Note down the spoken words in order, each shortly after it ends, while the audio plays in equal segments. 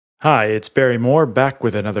Hi, it's Barry Moore back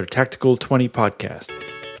with another Tactical 20 podcast.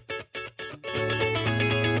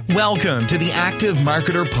 Welcome to the Active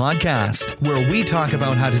Marketer Podcast, where we talk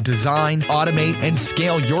about how to design, automate, and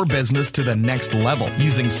scale your business to the next level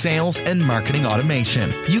using sales and marketing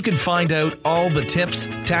automation. You can find out all the tips,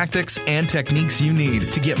 tactics, and techniques you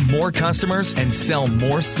need to get more customers and sell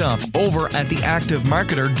more stuff over at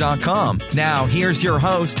theactivemarketer.com. Now, here's your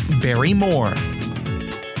host, Barry Moore.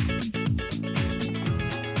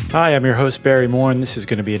 Hi, I'm your host, Barry Moore, and this is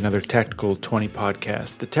going to be another Tactical 20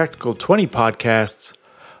 podcast. The Tactical 20 podcasts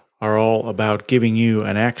are all about giving you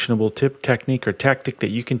an actionable tip, technique, or tactic that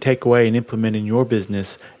you can take away and implement in your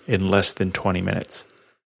business in less than 20 minutes.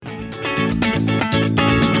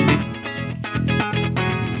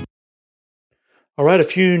 All right, a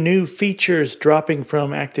few new features dropping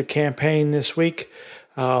from ActiveCampaign this week.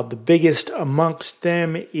 The biggest amongst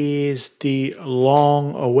them is the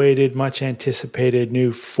long-awaited, much-anticipated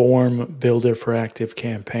new form builder for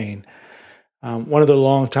ActiveCampaign. One of the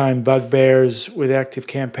long-time bugbears with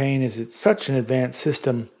ActiveCampaign is it's such an advanced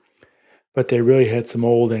system, but they really had some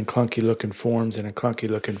old and clunky-looking forms and a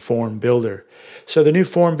clunky-looking form builder. So the new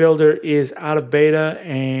form builder is out of beta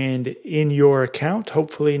and in your account,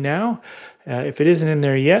 hopefully now. If it isn't in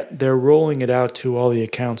there yet, they're rolling it out to all the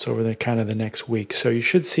accounts over the next week. So you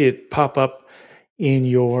should see it pop up in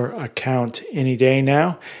your account any day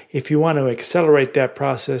now. If you want to accelerate that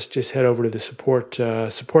process, just head over to the support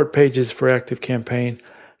pages for ActiveCampaign.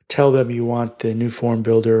 Tell them you want the new form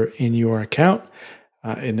builder in your account,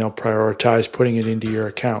 and they'll prioritize putting it into your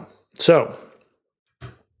account. So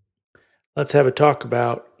let's have a talk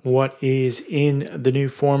about what is in the new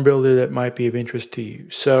form builder that might be of interest to you.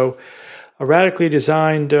 So a radically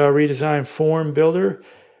redesigned form builder,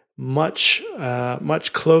 much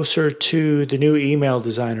closer to the new email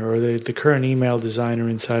designer or the current email designer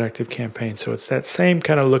inside ActiveCampaign. So it's that same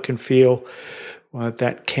kind of look and feel,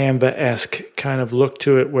 that Canva-esque kind of look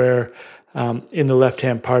to it, where in the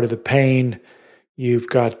left-hand part of the pane, you've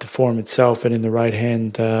got the form itself, and in the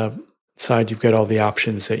right-hand side, you've got all the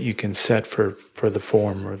options that you can set for the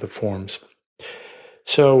form or the forms.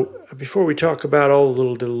 So before we talk about all the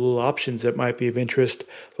little options that might be of interest,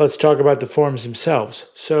 let's talk about the forms themselves.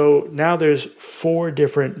 So now there's 4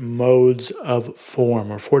 different modes of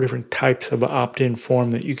form, or 4 different types of opt-in form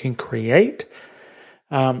that you can create.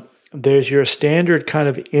 There's your standard kind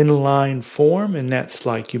of inline form, and that's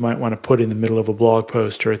like you might want to put in the middle of a blog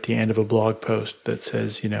post or at the end of a blog post that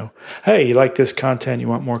says, hey, you like this content, you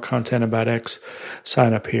want more content about X,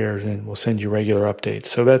 sign up here and we'll send you regular updates.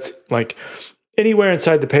 So that's like anywhere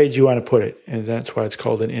inside the page you want to put it, and that's why it's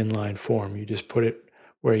called an inline form. You just put it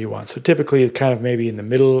where you want. So typically it's kind of maybe in the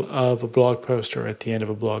middle of a blog post or at the end of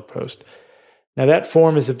a blog post. Now that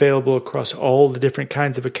form is available across all the different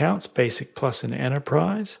kinds of accounts, Basic, Plus, and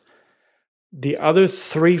Enterprise. The other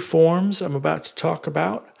 3 forms I'm about to talk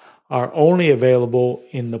about are only available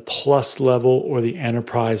in the Plus level or the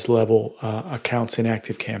Enterprise level accounts in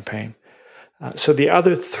ActiveCampaign. So the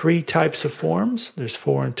other 3 types of forms, there's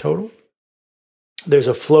 4 in total. There's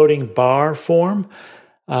a floating bar form,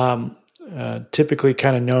 typically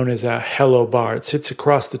kind of known as a hello bar. It sits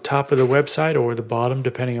across the top of the website or the bottom,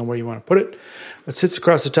 depending on where you want to put it. It sits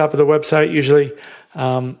across the top of the website, usually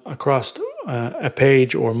across a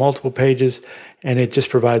page or multiple pages, and it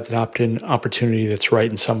just provides an opt-in opportunity that's right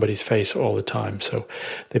in somebody's face all the time. So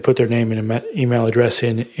they put their name and email address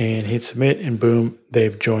in and hit submit, and boom,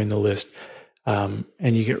 they've joined the list. And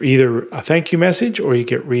you get either a thank you message or you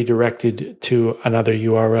get redirected to another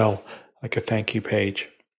URL, like a thank you page.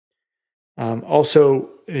 Also,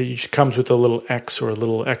 it comes with a little X or a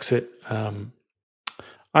little exit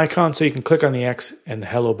icon, so you can click on the X and the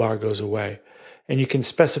hello bar goes away. And you can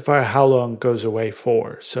specify how long it goes away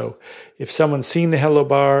for. So if someone's seen the hello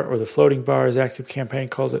bar or the floating bar, as ActiveCampaign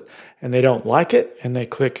calls it, and they don't like it, and they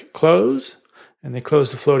click close, and they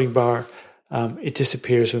close the floating bar, it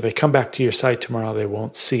disappears. When they come back to your site tomorrow, they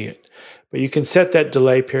won't see it. But you can set that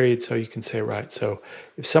delay period, so you can say, right, so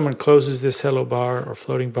if someone closes this hello bar or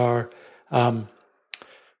floating bar,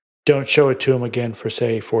 don't show it to them again for,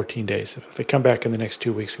 say, 14 days. If they come back in the next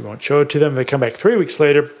 2 weeks, we won't show it to them. If they come back 3 weeks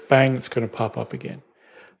later, bang, it's going to pop up again.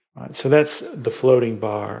 All right, so that's the floating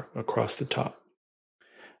bar across the top.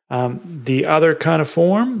 The other kind of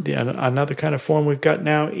form, another kind of form we've got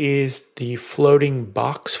now is the floating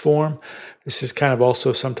box form. This is kind of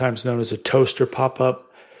also sometimes known as a toaster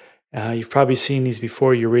pop-up. You've probably seen these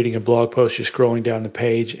before. You're reading a blog post, you're scrolling down the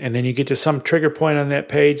page, and then you get to some trigger point on that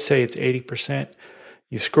page, say it's 80%.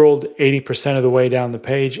 You've scrolled 80% of the way down the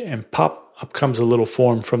page, and pop, up comes a little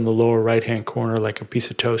form from the lower right-hand corner, like a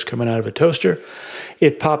piece of toast coming out of a toaster.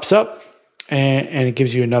 It pops up, And it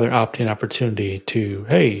gives you another opt-in opportunity to,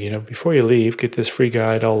 hey, before you leave, get this free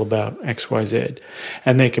guide all about XYZ.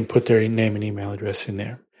 And they can put their name and email address in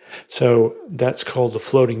there. So that's called the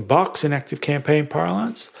floating box in ActiveCampaign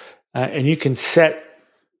parlance. And you can set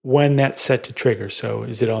when that's set to trigger. So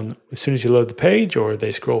is it on as soon as you load the page, or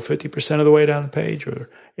they scroll 50% of the way down the page, or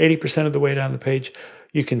 80% of the way down the page?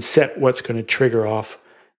 You can set what's going to trigger off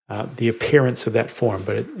the appearance of that form,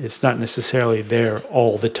 but it's not necessarily there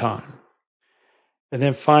all the time. And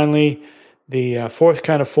then finally, the fourth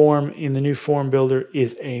kind of form in the new form builder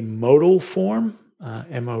is a modal form,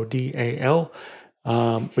 MODAL,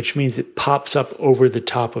 which means it pops up over the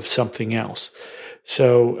top of something else.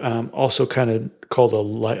 So also kind of called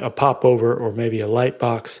a popover, or maybe a light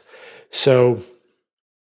box. So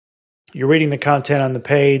you're reading the content on the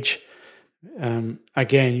page.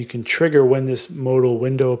 Again, you can trigger when this modal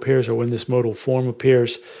window appears or when this modal form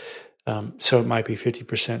appears. So it might be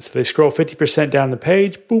 50%. So they scroll 50% down the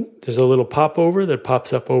page, boom, there's a little popover that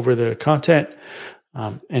pops up over the content,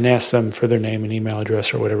 and asks them for their name and email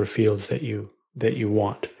address or whatever fields that you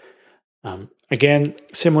want. Again,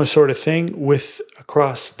 similar sort of thing with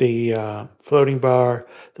across the floating bar,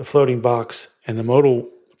 the floating box, and the modal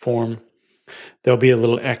form. There'll be a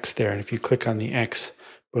little X there, and if you click on the X,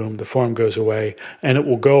 boom, the form goes away, and it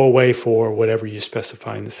will go away for whatever you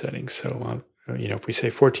specify in the settings. So, if we say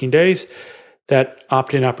 14 days, that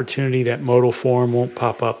opt-in opportunity, that modal form won't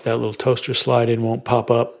pop up. That little toaster slide-in won't pop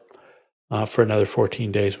up for another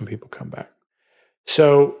 14 days when people come back.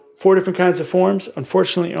 So 4 different kinds of forms.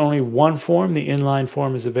 Unfortunately, only one form, the inline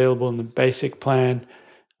form, is available in the basic plan.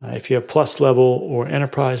 If you have plus level or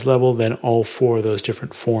enterprise level, then all 4 of those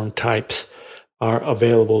different form types are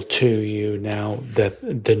available to you now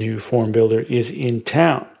that the new form builder is in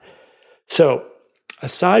town. So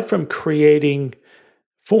aside from creating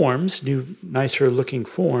forms, new, nicer looking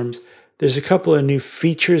forms, there's a couple of new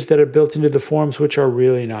features that are built into the forms which are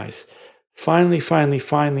really nice. Finally,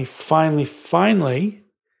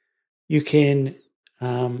 you can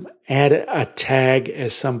add a tag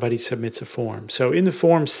as somebody submits a form. So in the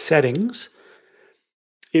form settings,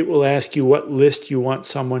 it will ask you what list you want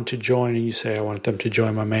someone to join, and you say, I want them to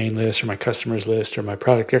join my main list or my customers list or my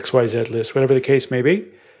product XYZ list, whatever the case may be.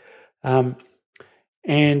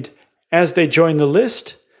 And as they join the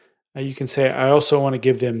list, you can say, I also want to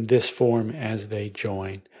give them this form as they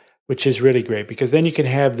join, which is really great, because then you can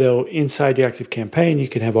have, though, inside the ActiveCampaign, you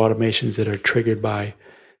can have automations that are triggered by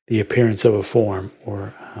the appearance of a form,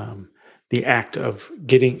 or the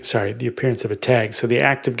appearance of a tag. So the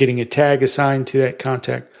act of getting a tag assigned to that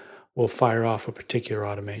contact will fire off a particular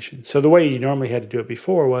automation. So the way you normally had to do it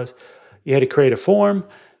before was you had to create a form,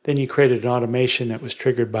 then you created an automation that was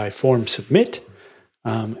triggered by form submit,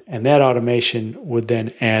 and that automation would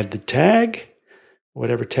then add the tag,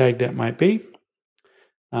 whatever tag that might be.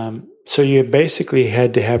 So you basically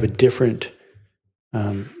had to have a different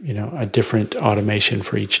automation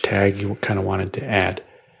for each tag you kind of wanted to add.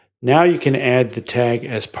 Now you can add the tag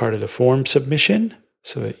as part of the form submission,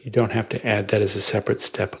 so that you don't have to add that as a separate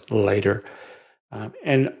step later.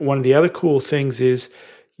 And one of the other cool things is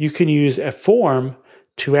you can use a form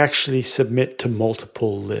to actually submit to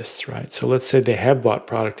multiple lists, right? So let's say they have bought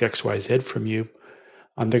product XYZ from you.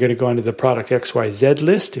 They're going to go into the product XYZ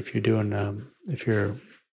list if you're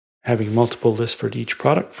having multiple lists for each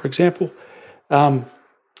product, for example. And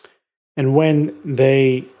when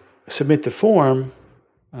they submit the form,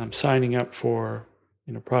 signing up for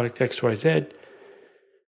product XYZ,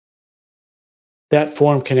 that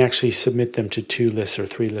form can actually submit them to 2 lists or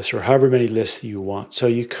 3 lists or however many lists you want. So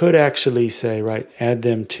you could actually say, right, add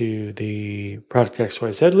them to the product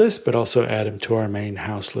XYZ list, but also add them to our main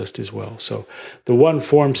house list as well. So the one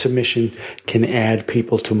form submission can add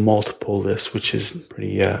people to multiple lists, which is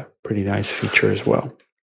pretty nice feature as well.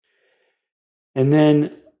 And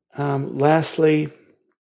then lastly,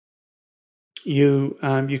 you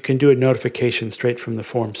can do a notification straight from the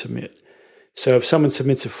form submit. So if someone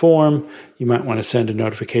submits a form, you might want to send a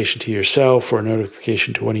notification to yourself or a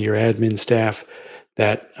notification to one of your admin staff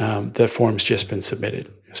that that form's just been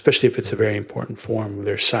submitted, especially if it's a very important form.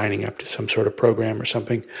 They're signing up to some sort of program or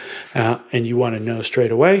something, and you want to know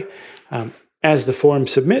straight away. As the form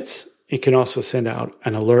submits, it can also send out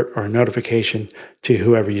an alert or a notification to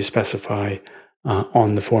whoever you specify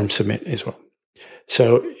on the form submit as well.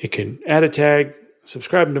 So it can add a tag,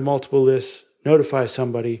 subscribe them to multiple lists, notify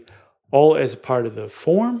somebody, all as a part of the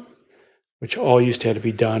form, which all used to have to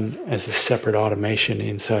be done as a separate automation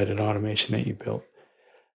inside an automation that you built.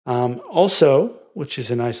 Also, which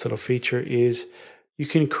is a nice little feature, is you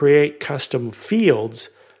can create custom fields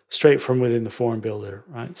straight from within the form builder,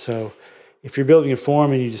 right? So if you're building a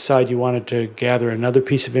form and you decide you wanted to gather another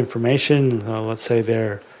piece of information, let's say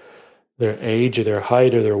their age or their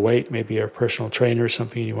height or their weight, maybe you're a personal trainer or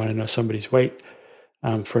something, and you want to know somebody's weight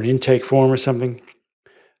for an intake form or something,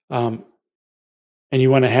 and you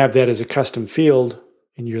want to have that as a custom field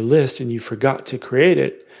in your list and you forgot to create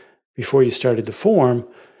it before you started the form,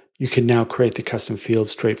 you can now create the custom field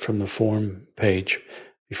straight from the form page.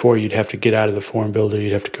 Before, you'd have to get out of the form builder,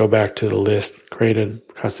 you'd have to go back to the list, create a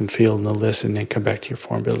custom field in the list, and then come back to your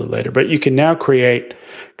form builder later. But you can now create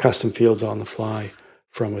custom fields on the fly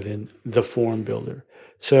from within the form builder.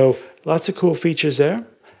 So lots of cool features there.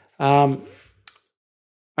 I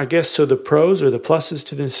guess so the pros or the pluses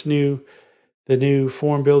to the new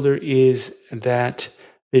form builder is that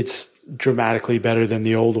it's dramatically better than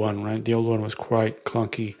the old one, right? The old one was quite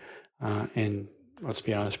clunky and, let's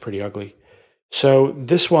be honest, pretty ugly. So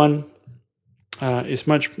this one is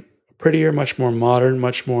much prettier, much more modern,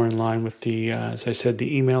 much more in line with as I said,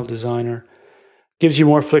 the email designer. Gives you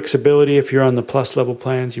more flexibility if you're on the plus level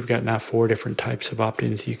plans. You've got now 4 different types of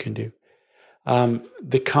opt-ins you can do.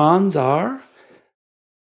 The cons are,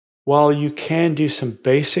 while you can do some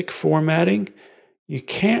basic formatting, you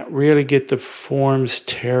can't really get the forms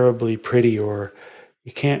terribly pretty, or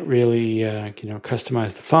you can't really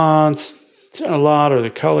customize the fonts a lot or the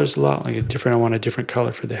colors a lot. I want a different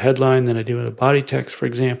color for the headline than I do in the body text, for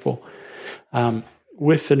example.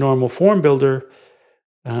 With the normal form builder,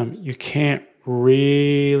 you can't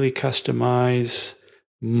really customize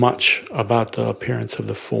much about the appearance of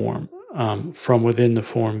the form from within the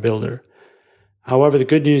form builder. However, the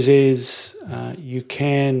good news is you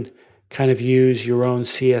can kind of use your own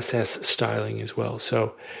CSS styling as well.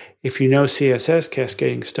 So if you know CSS,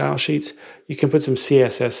 cascading style sheets, you can put some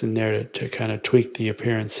CSS in there to kind of tweak the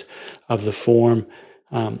appearance of the form.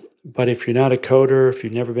 But if you're not a coder, if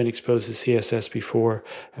you've never been exposed to CSS before,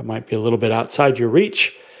 it might be a little bit outside your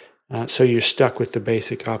reach. So you're stuck with the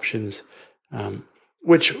basic options,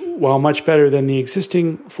 which, while much better than the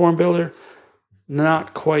existing form builder,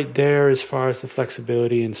 not quite there as far as the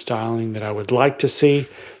flexibility and styling that I would like to see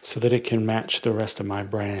so that it can match the rest of my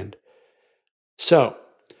brand. So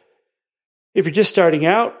if you're just starting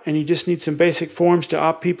out and you just need some basic forms to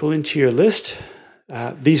opt people into your list,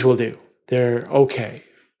 these will do. They're okay.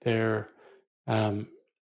 They're a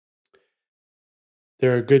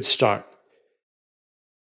good start.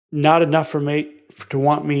 Not enough for me to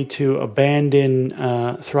want me to abandon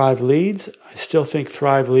Thrive Leads. I still think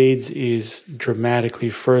Thrive Leads is dramatically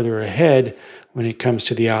further ahead when it comes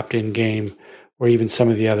to the opt-in game, or even some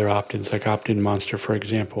of the other opt-ins like Opt-in Monster, for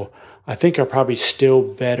example. I think are probably still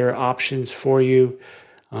better options for you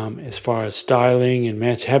as far as styling and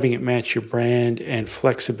having it match your brand and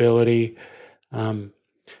flexibility.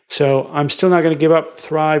 So I'm still not going to give up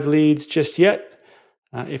Thrive Leads just yet.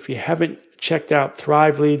 If you haven't checked out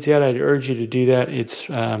Thrive Leads yet, I'd urge you to do that. It's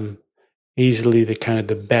easily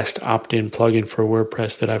the best opt-in plugin for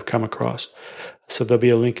WordPress that I've come across. So there'll be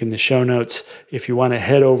a link in the show notes. If you want to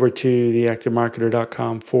head over to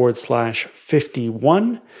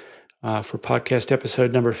theactivemarketer.com/51 for podcast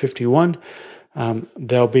episode number 51,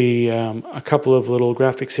 there'll be a couple of little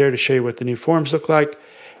graphics there to show you what the new forms look like.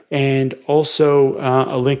 And also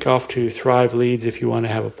a link off to Thrive Leads if you want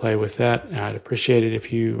to have a play with that. I'd appreciate it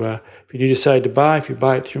if you do decide to buy. If you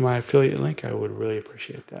buy it through my affiliate link, I would really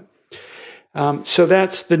appreciate that. So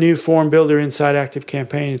that's the new form builder inside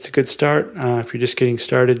ActiveCampaign. It's a good start. If you're just getting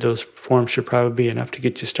started, those forms should probably be enough to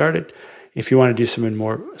get you started. If you want to do some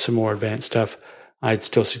more advanced stuff, I'd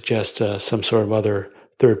still suggest some sort of other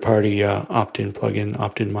third-party opt-in plugin,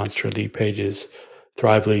 Opt-in Monster, Lead Pages,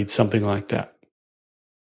 Thrive Leads, something like that.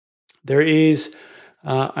 There is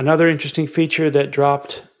another interesting feature that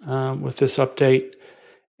dropped with this update,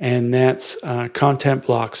 and that's content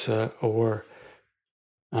blocks or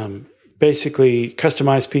basically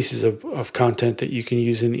customized pieces of content that you can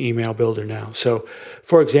use in the email builder now. So,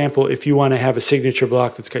 for example, if you want to have a signature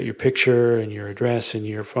block that's got your picture and your address and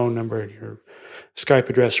your phone number and your Skype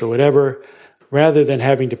address or whatever, rather than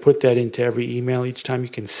having to put that into every email each time, you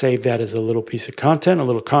can save that as a little piece of content, a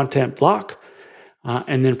little content block.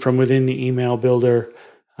 And then from within the email builder,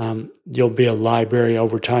 you'll be a library.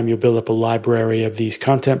 Over time, you'll build up a library of these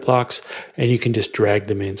content blocks, and you can just drag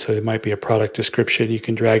them in. So it might be a product description you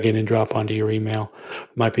can drag in and drop onto your email.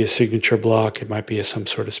 It might be a signature block. It might be some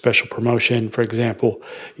sort of special promotion, for example.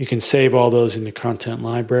 You can save all those in the content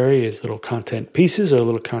library as little content pieces or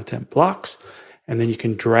little content blocks, and then you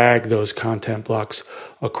can drag those content blocks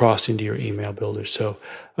across into your email builder. So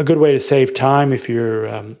a good way to save time if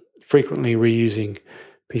you're frequently reusing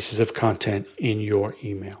pieces of content in your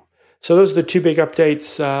email. So those are the two big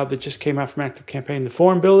updates that just came out from ActiveCampaign, the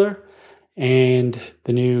form builder and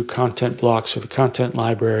the new content blocks or the content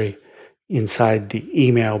library inside the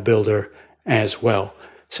email builder as well.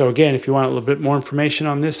 So again, if you want a little bit more information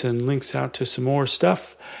on this and links out to some more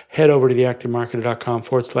stuff, head over to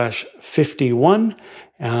theactivemarketer.com/51,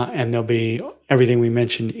 and there'll be everything we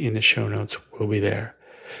mentioned in the show notes will be there.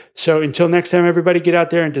 So until next time, everybody, get out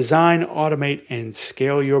there and design, automate, and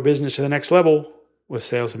scale your business to the next level with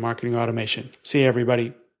sales and marketing automation. See you,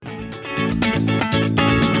 everybody.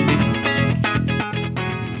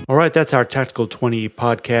 All right, that's our Tactical 20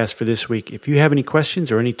 podcast for this week. If you have any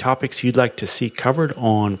questions or any topics you'd like to see covered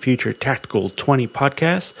on future Tactical 20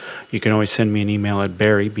 podcasts, you can always send me an email at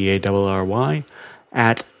Barry, B-A-R-R-Y,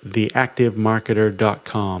 at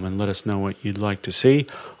theactivemarketer.com and let us know what you'd like to see.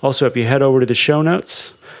 Also, if you head over to the show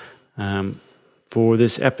notes for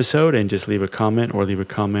this episode and just leave a comment or leave a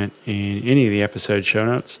comment in any of the episode show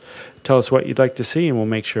notes, tell us what you'd like to see and we'll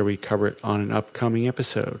make sure we cover it on an upcoming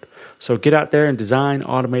episode. So get out there and design,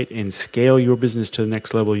 automate, and scale your business to the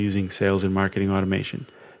next level using sales and marketing automation.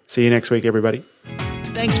 See you next week, everybody.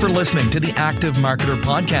 Thanks for listening to the Active Marketer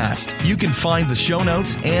Podcast. You can find the show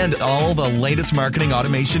notes and all the latest marketing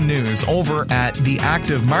automation news over at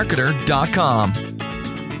theactivemarketer.com.